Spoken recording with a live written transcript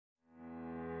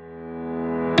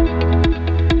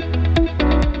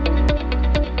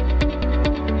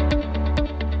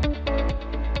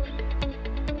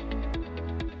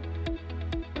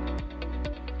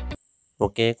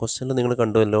Okay, ക്വസ്റ്റ്യനിൽ നിങ്ങൾ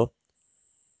കണ്ടുവല്ലോ.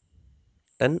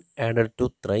 10 added to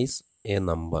thrice A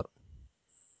number.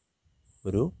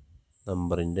 ഒരു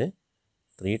നമ്പറിൻ്റെ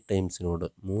 3 ടൈംസിനോട്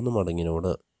 3 മടങ്ങിനോട്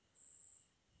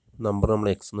നമ്പർ നമ്മൾ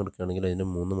എക്സ് എന്ന് എടുക്കുകയാണെങ്കിൽ അതിൻ്റെ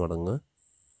 3 മടങ്ങ്,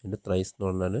 അതിൻ്റെ ത്രൈസ് എന്ന്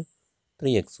പറഞ്ഞാൽ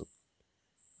 3x.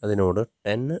 അതിനോട്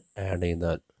 10 ആഡ്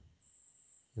ചെയ്താൽ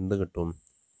എന്ത് കിട്ടും?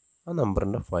 ആ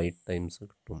നമ്പറിൻ്റെ 5 ടൈംസ്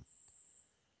കിട്ടും.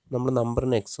 നമ്മൾ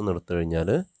നമ്പറിന് എക്സ് എന്ന് എടുത്തു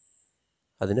കഴിഞ്ഞാൽ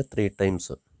അതിന് 3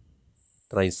 ടൈംസ്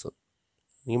ത്രൈസ്,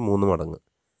 ഈ 3 മടങ്ങ്.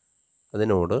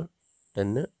 അതിനോട്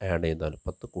 10 ആഡ് ചെയ്താൽ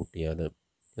 10 കൂട്ടിയാൽ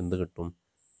എന്ത് കിട്ടും?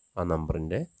 ആ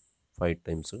നമ്പറിൻ്റെ 5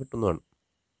 ടൈംസ് കിട്ടുന്നതാണ്.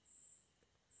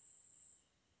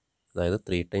 അതായത്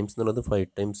 3 ടൈംസ് എന്നുള്ളത് 5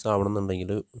 ടൈംസ്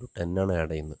ആവണമെന്നുണ്ടെങ്കിൽ ഒരു 10 ആണ്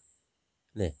ആഡ് ചെയ്യുന്നത്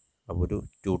അല്ലേ? അപ്പോൾ ഒരു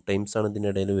 2 ടൈംസാണ്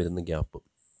ഇതിനിടയിൽ വരുന്ന ഗ്യാപ്പ്.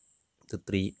 ഇത്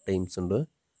 3 ടൈംസ് ഉണ്ട്,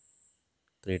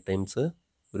 3 ടൈംസ്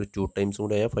ഒരു 2 ടൈംസ്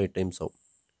കൂടി ആയാൽ 5 ടൈംസ് ആവും.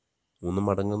 3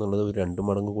 മടങ്ങ് എന്നുള്ളത് ഒരു 2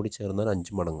 മടങ്ങ് കൂടി ചേർന്നാൽ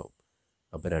 5 മടങ്ങാവും.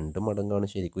 അപ്പോൾ 2 മടങ്ങാണ്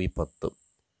ശരിക്കും ഈ 10.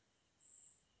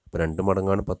 അപ്പോൾ 2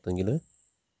 മടങ്ങാണ് 10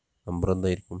 നമ്പർ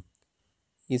എന്തായിരിക്കും?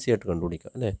 ഈസി ആയിട്ട്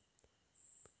കണ്ടുപിടിക്കാം അല്ലേ?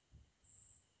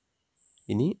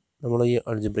 ഇനി നമ്മൾ ഈ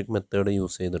അൾജിബ്രിക് മെത്തേഡ്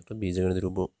യൂസ് ചെയ്തിട്ട് ബീജഗണിത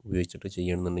രൂപം ഉപയോഗിച്ചിട്ട്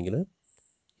ചെയ്യണമെന്നുണ്ടെങ്കിൽ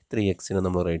 3x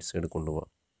നമ്മൾ റൈറ്റ് സൈഡ്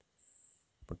കൊണ്ടുപോകാം.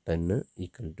 അപ്പോൾ 10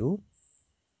 =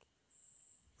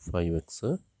 5x.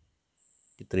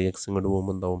 ഈ 3x ഇങ്ങോട്ട്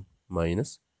പോകുമ്പോൾ എന്താവും?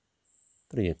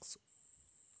 -3x.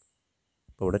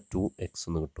 അപ്പോൾ ഇവിടെ 2x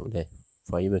എന്ന് കിട്ടും അല്ലേ?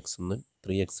 5x എന്ന്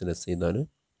 3x ലെസ് ചെയ്താൽ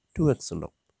 2x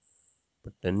ഉണ്ടാവും.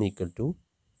 അപ്പോൾ 10 =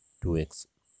 2x.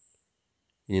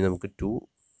 ഇനി നമുക്ക് 2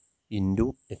 ×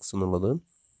 x എന്നുള്ളത്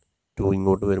 2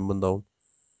 ഇങ്ങോട്ട് വരുമ്പോൾ എന്താവും?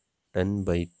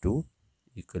 10/2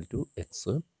 = x.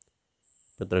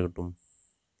 അപ്പോൾ എത്ര കിട്ടും?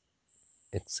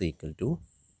 x =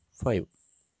 5.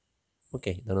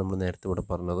 ഓക്കെ, ഇതാണ് നമ്മൾ നേരത്തെ ഇവിടെ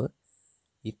പറഞ്ഞത്.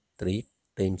 ഈ 3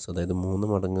 ടൈംസ്, അതായത് 3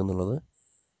 മടങ്ങ് എന്നുള്ളത്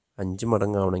 5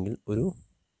 മടങ്ങാവണമെങ്കിൽ ഒരു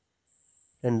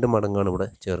 2 മടങ്ങാണ് ഇവിടെ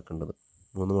ചേർക്കേണ്ടത്.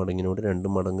 3 മടങ്ങിനോട് 2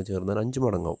 മടങ്ങ് ചേർന്നാൽ 5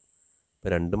 മടങ്ങാവും. അപ്പോൾ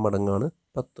 2 മടങ്ങാണ്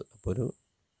 10. അപ്പോൾ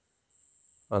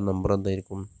ആ നമ്പർ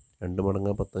എന്തായിരിക്കും? 2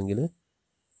 മടങ്ങാ 10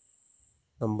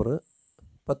 നമ്പർ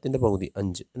 10ൻ്റെ പകുതി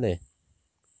 5 അല്ലേ?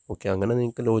 ഓക്കെ, അങ്ങനെ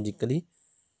നിങ്ങൾക്ക് ലോജിക്കലി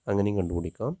അങ്ങനെയും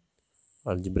കണ്ടുപിടിക്കാം.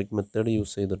 ആൾജിബ്രിക് മെത്തേഡ്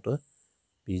യൂസ് ചെയ്തിട്ട്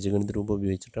ബീജഗണിത രൂപം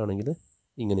ഉപയോഗിച്ചിട്ടാണെങ്കിൽ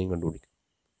ഇങ്ങനെയും കണ്ടുപിടിക്കാം.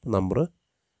 നമ്പർ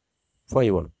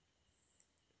 5 ആണ്.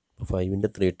 5ൻ്റെ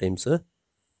 3 ടൈംസ്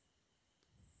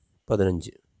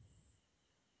 15.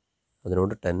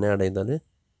 അതിനോട് 10 ആഡ് ചെയ്താൽ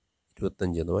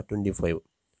 25 അഥവാ 25.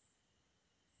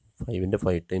 5ൻ്റെ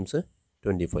 5 ടൈംസ്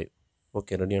 25.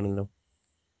 ഓക്കെ, റെഡിയാണല്ലോ.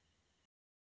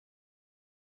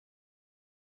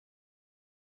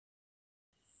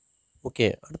 ഓക്കെ,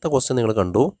 അടുത്ത ക്വസ്റ്റ്യൻ നിങ്ങൾ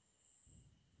കണ്ടു.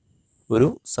 ഒരു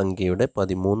സംഖ്യയുടെ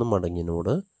 13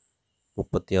 മടങ്ങിനോട്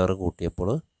 36 കൂട്ടിയപ്പോൾ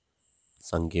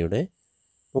സംഖ്യയുടെ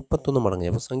 31 മടങ്ങ്.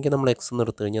 അപ്പോൾ സംഖ്യ നമ്മൾ എക്സ് എന്ന്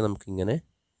എടുത്തു കഴിഞ്ഞാൽ നമുക്കിങ്ങനെ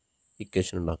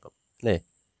ഇക്വേഷൻ ഉണ്ടാക്കാം അല്ലേ?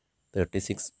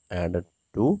 36 added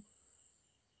to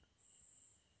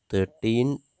 13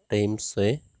 times A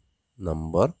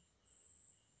number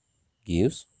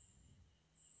gives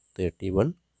 31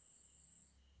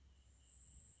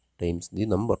 times the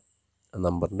number. ആ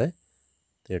നമ്പറിൻ്റെ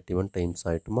 31 ടൈംസ്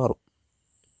ആയിട്ട് മാറും.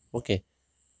 ഓക്കെ,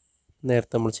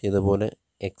 നേരത്തെ നമ്മൾ ചെയ്ത പോലെ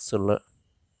എക്സ് ഉള്ള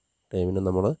ടൈമിന്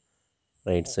നമ്മൾ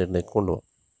റൈറ്റ് സൈഡിലേക്ക് കൊണ്ടുപോകാം.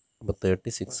 അപ്പോൾ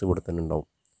 36 ഇവിടെ തന്നെ ഉണ്ടാവും.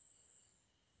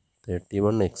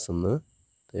 31x എന്ന്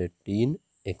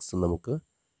 13x നമുക്ക്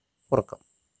കുറക്കാം.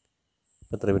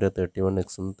 അപ്പോൾ എത്ര വരിക? 31x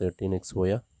എന്ന് 13x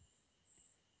പോയാൽ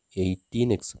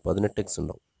 18x 18x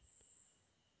ഉണ്ടാവും.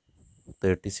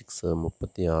 36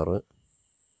 36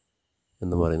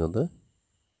 എന്ന് പറയുന്നത്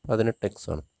 18x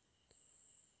ആണ്.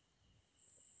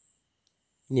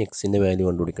 ഇനി എക്സിൻ്റെ വാല്യൂ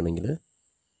കണ്ടുപിടിക്കണമെങ്കിൽ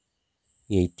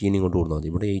 18 കൊണ്ട് കൊടുത്താൽ മതി.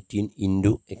 ഇവിടെ 18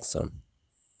 × x ആണ്.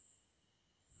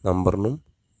 നമ്പറിനും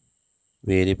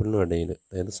വേരിയബിളിനും ഇടയിൽ,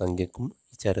 അതായത് സംഖ്യക്കും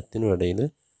ഈ ചരത്തിനും ഇടയിൽ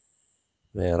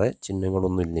വേറെ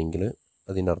ചിഹ്നങ്ങളൊന്നും ഇല്ലെങ്കിൽ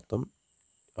അതിൻ്റെ അർത്ഥം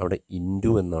അവിടെ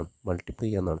ഇൻറ്റു എന്നാണ്, മൾട്ടിപ്ലൈ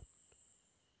ചെയ്യാന്നാണ്.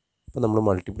 അപ്പോൾ നമ്മൾ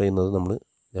മൾട്ടിപ്ലൈ ചെയ്യുന്നത് നമ്മൾ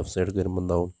ലെഫ്റ്റ് സൈഡിൽ വരുമ്പോൾ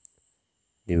എന്താവും?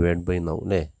 ഡിവൈഡ് ബൈ എന്നാവും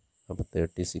അല്ലേ? അപ്പോൾ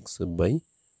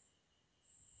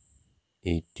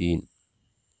 36/18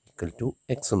 =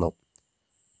 x എന്നാവും.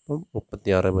 അപ്പം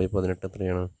 36/18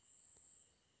 എത്രയാണ്?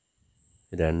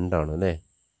 2 ആണ് അല്ലേ?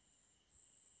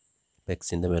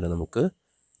 എക്സിൻ്റെ വില നമുക്ക്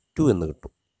 2 എന്ന്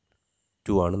കിട്ടും.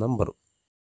 2 ആണ് നമ്പർ.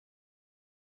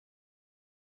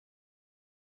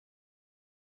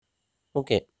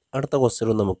 ഓക്കെ, അടുത്ത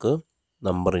ക്വസ്റ്റ്യനിൽ നമുക്ക്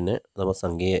നമ്പറിനെ അഥവാ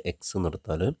സംഖ്യയെ എക്സ്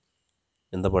എന്നെടുത്താൽ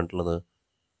എന്താ പറഞ്ഞിട്ടുള്ളത്?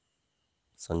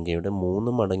 സംഖ്യയുടെ 3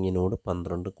 മടങ്ങിനോട്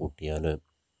 12 കൂട്ടിയാൽ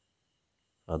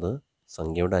അത്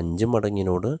സംഖ്യയുടെ 5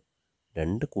 മടങ്ങിനോട്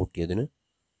 2 കൂട്ടിയതിന്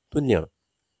തുല്യമാണ്.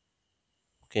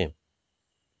 Okay,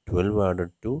 12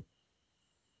 added to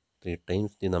 3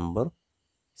 times the number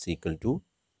is equal to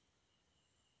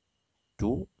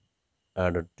 2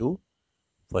 added to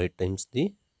 5 times the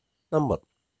number.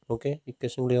 Okay,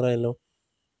 equation clear ആയല്ലോ.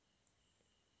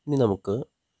 ഇനി നമുക്ക്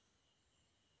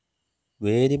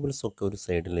വേരിയബിൾസൊക്കെ ഒരു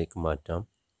സൈഡിലേക്ക് മാറ്റാം,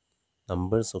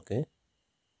 നമ്പേഴ്സൊക്കെ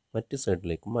മറ്റ്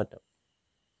സൈഡിലേക്ക് മാറ്റാം.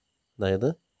 അതായത്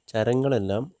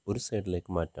ചരങ്ങളെല്ലാം ഒരു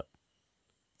സൈഡിലേക്ക് മാറ്റാം,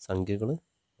 സംഖ്യകൾ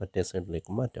മറ്റേ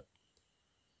സൈഡിലേക്ക് മാറ്റാം.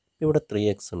 ഇവിടെ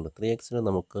 3x ഉണ്ട്. 3xനെ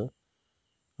നമുക്ക്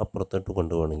അപ്പുറത്തോട്ട്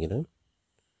കൊണ്ടുപോകണമെങ്കിൽ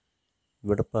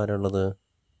ഇവിടെ ഇപ്പോൾ ആരാളുള്ളത്?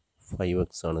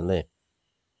 5x ആണല്ലേ.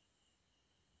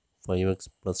 5x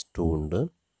 + 2 ഉണ്ട്.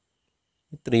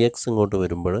 3x ഇങ്ങോട്ട്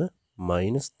വരുമ്പോൾ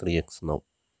 -3x എന്നാവും.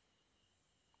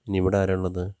 ഇനി ഇവിടെ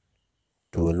ആരാളുള്ളത്?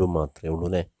 12 മാത്രമേ ഉള്ളൂ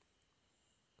അല്ലേ.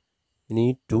 ഇനി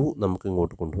ഈ 2 നമുക്ക്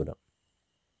ഇങ്ങോട്ട് കൊണ്ടുവരാം.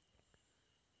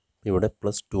 ഇവിടെ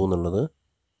 +2 എന്നുള്ളത്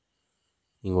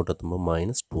ഇങ്ങോട്ടെത്തുമ്പോൾ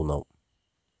 -2 എന്നാവും.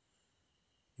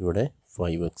 ഇവിടെ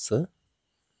 5x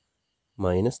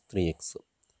 -3x.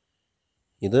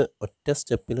 ഇത് ഒറ്റ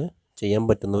സ്റ്റെപ്പിൽ ചെയ്യാൻ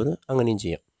പറ്റുന്നവർ അങ്ങനെയും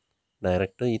ചെയ്യാം.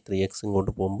 ഡയറക്റ്റ് ഈ 3x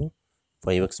ഇങ്ങോട്ട് പോകുമ്പോൾ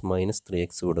 5x -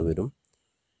 3x ഇവിടെ വരും.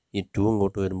 ഈ 2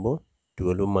 ഇങ്ങോട്ട് വരുമ്പോൾ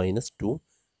 12 - 2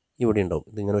 ഇവിടെ ഉണ്ടാവും.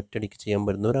 ഇതിങ്ങനെ ഒറ്റയടിക്ക് ചെയ്യാൻ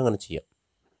പറ്റുന്നവർ അങ്ങനെ ചെയ്യാം.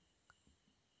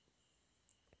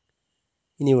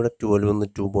 ഇനി ഇവിടെ 12 നിന്ന്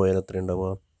 2 പോയാൽ എത്ര ഉണ്ടാവുക?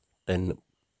 10.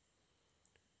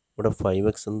 ഇവിടെ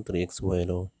 5x നിന്ന് 3x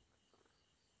പോയാലോ?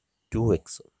 2x.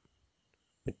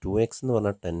 2x എന്ന്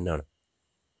പറഞ്ഞാൽ 10 ആണ്.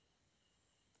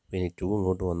 അപ്പോൾ ഇനി 2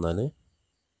 ഇങ്ങോട്ട് വന്നാൽ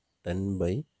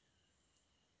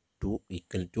 10/2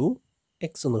 =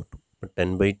 x എന്ന് കിട്ടും. അപ്പോൾ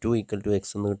 10/2 = x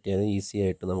എന്ന് കിട്ടിയാൽ ഈസി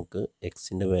ആയിട്ട് നമുക്ക്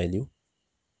എക്സിൻ്റെ വാല്യൂ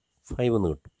 5 എന്ന്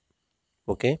കിട്ടും.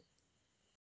 ഓക്കെ,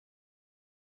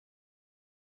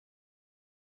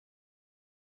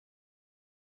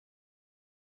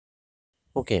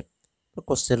 ഇപ്പോൾ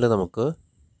ക്വസ്റ്റ്യനിൽ നമുക്ക്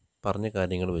പറഞ്ഞ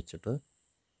കാര്യങ്ങൾ വെച്ചിട്ട്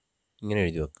ഇങ്ങനെ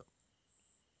എഴുതി വെക്കാം.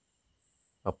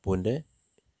 അപ്പുവിൻ്റെ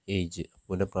ഏജ്,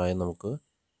 അപ്പുവിൻ്റെ പ്രായം നമുക്ക്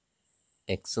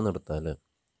എക്സ് എന്ന് എടുത്താൽ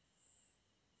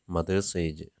മദേഴ്സ്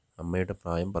ഏജ്, അമ്മയുടെ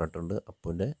പ്രായം പറഞ്ഞിട്ടുണ്ട്,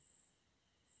 അപ്പുവിൻ്റെ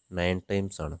 9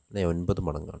 ടൈംസ് ആണ് അല്ലേ, 9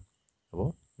 മടങ്ങാണ്. അപ്പോൾ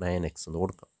 9x എന്ന്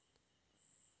കൊടുക്കാം.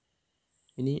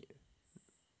 ഇനി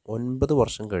 9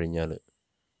 വർഷം കഴിഞ്ഞാൽ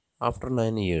ആഫ്റ്റർ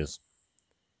 9 ഇയേഴ്സ്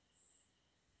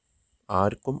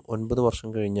ആർക്കും 9 വർഷം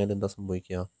കഴിഞ്ഞാൽ എന്താ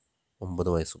സംഭവിക്കുക? 9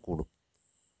 വയസ്സ് കൂടും.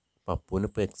 അപ്പോൾ അപ്പൂന്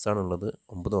ഇപ്പോൾ എക്സ് ആണുള്ളത്.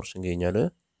 9 വർഷം കഴിഞ്ഞാൽ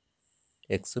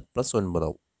എക്സ് +9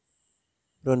 ആവും.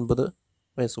 ഒരു 9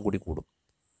 വയസ്സ് കൂടി കൂടും.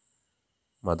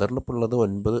 മദറിന് ഇപ്പോൾ ഉള്ളത്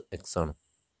 9x ആണ്,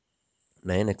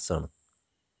 9x ആണ്.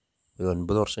 ഒരു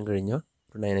 9 വർഷം കഴിഞ്ഞാൽ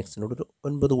ഒരു 9xനോട് ഒരു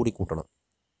 9 കൂടി കൂട്ടണം.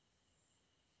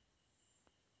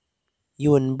 ഈ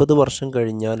 9 വർഷം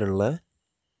കഴിഞ്ഞാലുള്ള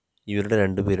ഇവരുടെ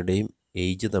രണ്ടുപേരുടെയും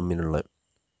ഏജ് തമ്മിലുള്ള,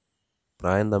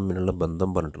 പ്രായം തമ്മിലുള്ള ബന്ധം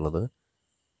പറഞ്ഞിട്ടുള്ളത്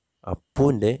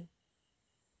അപ്പുവിൻ്റെ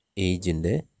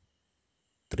ഏജിൻ്റെ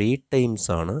 3 ടൈംസ്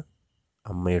ആണ്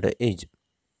അമ്മയുടെ ഏജ്.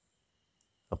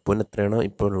 അപ്പുവിന് എത്രയാണോ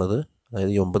ഇപ്പോൾ ഉള്ളത്,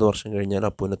 അതായത് ഈ 9 വർഷം കഴിഞ്ഞാൽ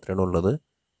അപ്പുവിന് എത്രയാണോ ഉള്ളത്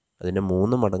അതിൻ്റെ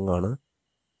 3 മടങ്ങാണ്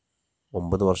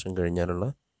 9 വർഷം കഴിഞ്ഞാലുള്ള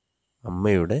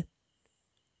അമ്മയുടെ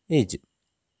ഏജ്.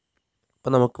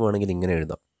 അപ്പം നമുക്ക് വേണമെങ്കിൽ ഇങ്ങനെ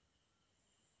എഴുതാം: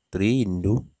 3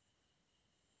 ×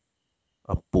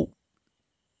 അപ്പു,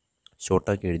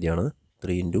 ഷോർട്ടാക്കി എഴുതിയാണ്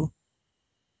 3 ×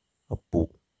 അപ്പു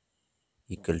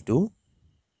 =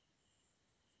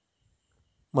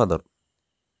 മദർ.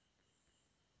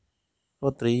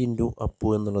 അപ്പോൾ 3 × അപ്പു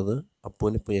എന്നുള്ളത്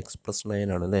അപ്പുവിന് ഇപ്പോൾ x + 9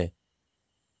 ആണല്ലേ.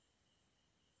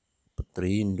 അപ്പോൾ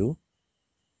 3 ×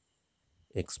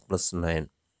 x + 9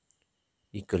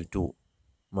 =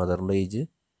 മദറിൻ്റെ ഏജ്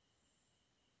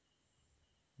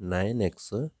 9x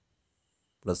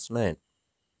 + 9.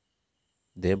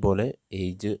 ഇതേപോലെ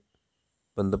ഏജ്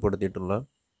ബന്ധപ്പെടുത്തിയിട്ടുള്ള,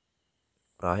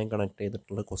 പ്രായം കണക്ട്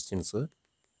ചെയ്തിട്ടുള്ള ക്വസ്റ്റ്യൻസ്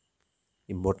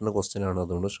ഇമ്പോർട്ടൻ്റ് ക്വസ്റ്റ്യൻ ആണ്.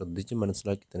 അതുകൊണ്ട് ശ്രദ്ധിച്ച്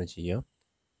മനസ്സിലാക്കി തന്നെ ചെയ്യാം.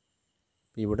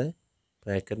 അപ്പോൾ ഇവിടെ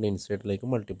ബ്രാക്കറ്റിൻ്റെ ഇൻസൈഡിലേക്ക്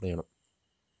മൾട്ടിപ്ലൈ ചെയ്യണം.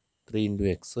 3 ×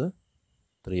 x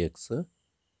 3x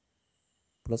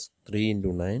 + 3 ×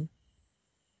 9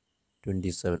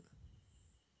 27.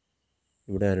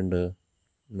 ഇവിടെ ആരുണ്ട്?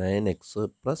 9x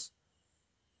 +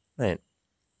 9.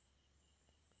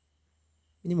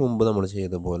 ഇനി മുമ്പ് നമ്മൾ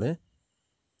ചെയ്ത പോലെ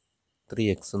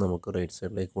 3x നമുക്ക് റൈറ്റ്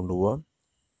സൈഡിലേക്ക് കൊണ്ടുപോകാം,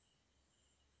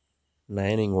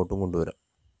 9 ഇങ്ങോട്ടും കൊണ്ടുവരാം.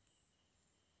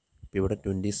 അപ്പോൾ ഇവിടെ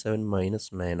 27 -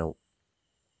 9 ആവും.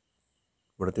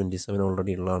 ഇവിടെ 27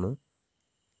 ഓൾറെഡി ഉള്ളതാണ്.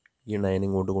 ഈ 9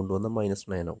 ഇങ്ങോട്ട് കൊണ്ടുവന്ന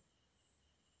 -9 ആവും.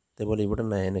 അതേപോലെ ഇവിടെ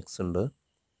 9x ഉണ്ട്.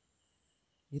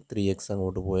 ഈ 3x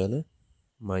അങ്ങോട്ട് പോയാൽ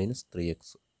 -3x.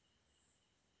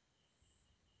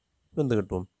 എന്ത്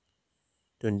കിട്ടും?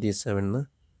 27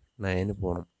 9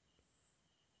 പോകണം.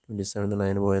 27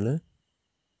 9 പോയാൽ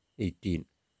 18.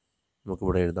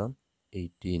 നമുക്കിവിടെ എഴുതാം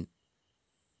 18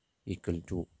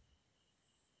 =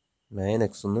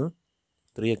 9x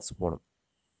 3x പോകണം,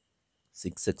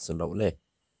 6x ഉണ്ടാവും അല്ലേ.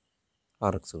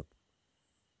 6x കിട്ടും.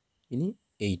 ഇനി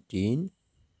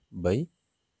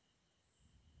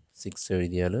 18/6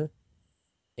 എഴുതിയാൽ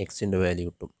എക്സിൻ്റെ വാല്യൂ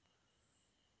കിട്ടും.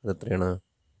 അതെത്രയാണ്?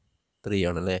 3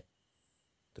 ആണല്ലേ.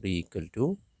 3 =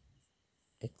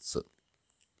 എക്സ്.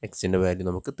 എക്സിൻ്റെ വാല്യൂ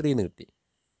നമുക്ക് 3 എന്ന് കിട്ടി.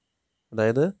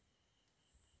 അതായത്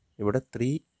ഇവിടെ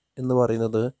 3 എന്ന്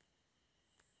പറയുന്നത്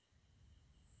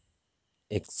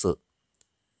എക്സ്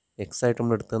ആയിട്ട്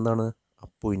നമ്മൾ എടുത്തത് എന്താണ്?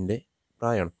 അപ്പുവിൻ്റെ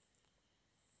പ്രായമാണ്.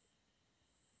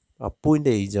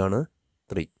 അപ്പുവിൻ്റെ ഏജാണ്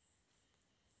 3.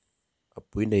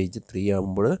 അപ്പുവിൻ്റെ ഏജ് 3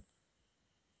 ആകുമ്പോൾ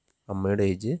അമ്മയുടെ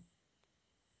ഏജ്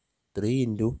 3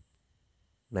 ×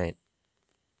 9.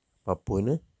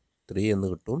 അപ്പുവിന് 3 എന്ന്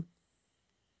കിട്ടും.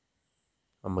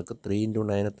 അമ്മക്ക് 3 ×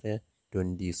 9 എത്രയാണ്?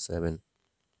 27.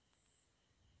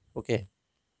 ഓക്കെ.